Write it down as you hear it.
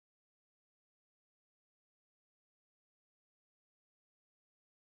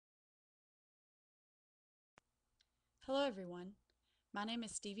Hello everyone. My name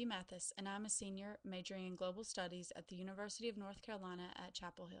is Stevie Mathis and I'm a senior majoring in Global Studies at the University of North Carolina at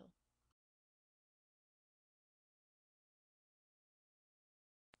Chapel Hill.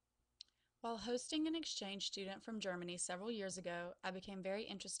 While hosting an exchange student from Germany several years ago, I became very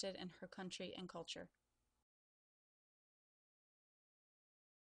interested in her country and culture.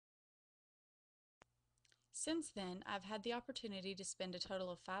 Since then, I've had the opportunity to spend a total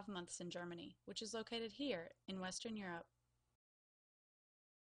of 5 months in Germany, which is located here in Western Europe.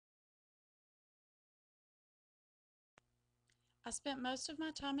 I spent most of my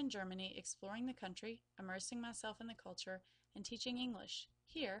time in Germany exploring the country, immersing myself in the culture, and teaching English,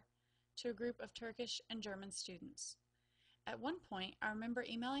 here, to a group of Turkish and German students. At one point, I remember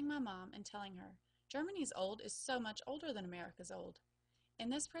emailing my mom and telling her, "Germany's old is so much older than America's old." In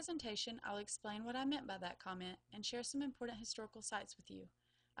this presentation, I'll explain what I meant by that comment and share some important historical sites with you.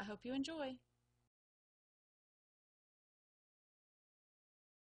 I hope you enjoy!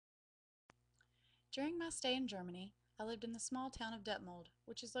 During my stay in Germany, I lived in the small town of Detmold,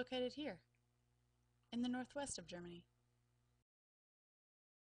 which is located here, in the northwest of Germany.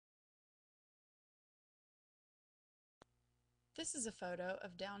 This is a photo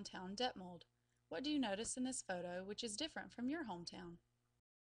of downtown Detmold. What do you notice in this photo which is different from your hometown?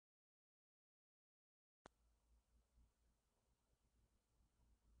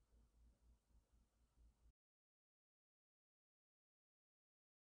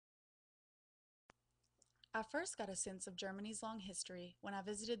 I first got a sense of Germany's long history when I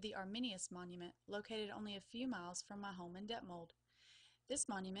visited the Arminius Monument, located only a few miles from my home in Detmold. This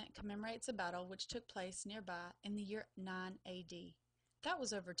monument commemorates a battle which took place nearby in the year 9 AD. That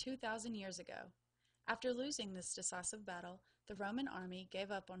was over 2,000 years ago. After losing this decisive battle, the Roman army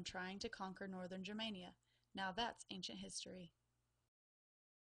gave up on trying to conquer northern Germania. Now that's ancient history.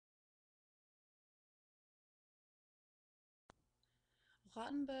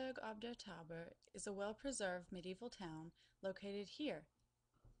 Rottenburg ob der Tauber is a well-preserved medieval town located here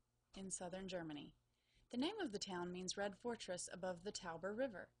in southern Germany. The name of the town means red fortress above the Tauber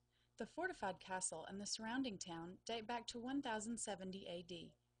River. The fortified castle and the surrounding town date back to 1070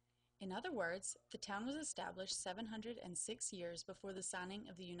 AD. In other words, the town was established 706 years before the signing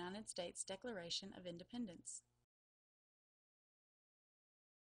of the United States Declaration of Independence.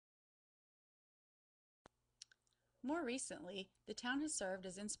 More recently, the town has served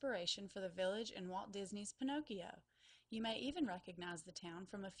as inspiration for the village in Walt Disney's Pinocchio. You may even recognize the town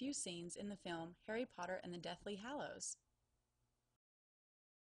from a few scenes in the film Harry Potter and the Deathly Hallows.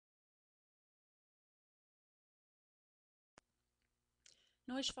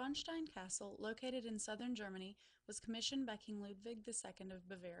 Neuschwanstein Castle, located in southern Germany, was commissioned by King Ludwig II of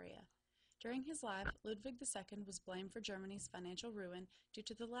Bavaria. During his life, Ludwig II was blamed for Germany's financial ruin due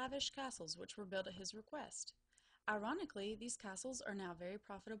to the lavish castles which were built at his request. Ironically, these castles are now very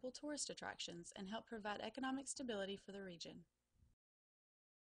profitable tourist attractions and help provide economic stability for the region.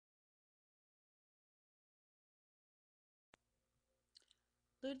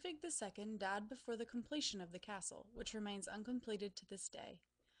 Ludwig II died before the completion of the castle, which remains uncompleted to this day.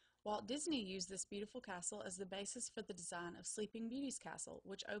 Walt Disney used this beautiful castle as the basis for the design of Sleeping Beauty's castle,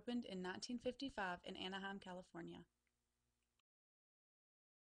 which opened in 1955 in Anaheim, California.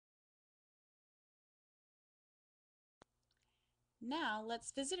 Now,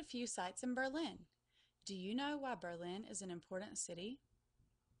 let's visit a few sites in Berlin. Do you know why Berlin is an important city?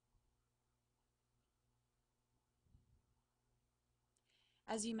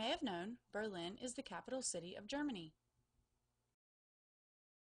 As you may have known, Berlin is the capital city of Germany.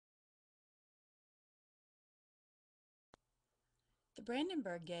 The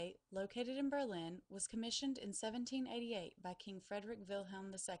Brandenburg Gate, located in Berlin, was commissioned in 1788 by King Frederick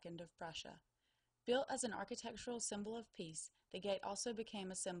Wilhelm II of Prussia. Built as an architectural symbol of peace, the gate also became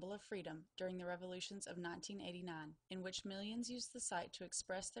a symbol of freedom during the revolutions of 1989, in which millions used the site to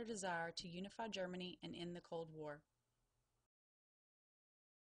express their desire to unify Germany and end the Cold War.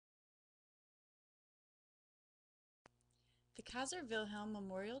 The Kaiser Wilhelm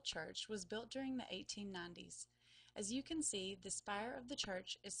Memorial Church was built during the 1890s. As you can see, the spire of the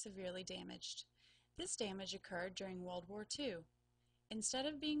church is severely damaged. This damage occurred during World War II. Instead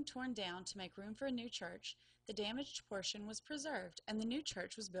of being torn down to make room for a new church, the damaged portion was preserved and the new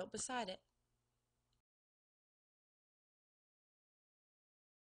church was built beside it.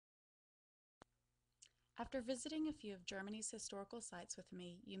 After visiting a few of Germany's historical sites with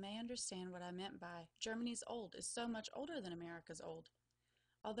me, you may understand what I meant by Germany's old is so much older than America's old.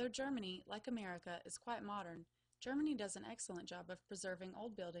 Although Germany, like America, is quite modern, Germany does an excellent job of preserving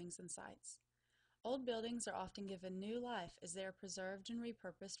old buildings and sites. Old buildings are often given new life as they are preserved and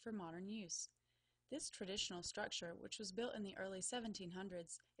repurposed for modern use. This traditional structure, which was built in the early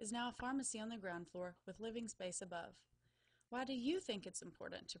 1700s, is now a pharmacy on the ground floor with living space above. Why do you think it's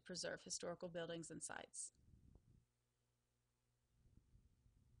important to preserve historical buildings and sites?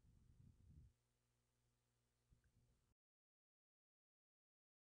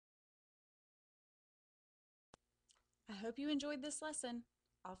 I hope you enjoyed this lesson.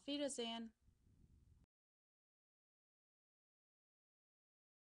 Auf Wiedersehen!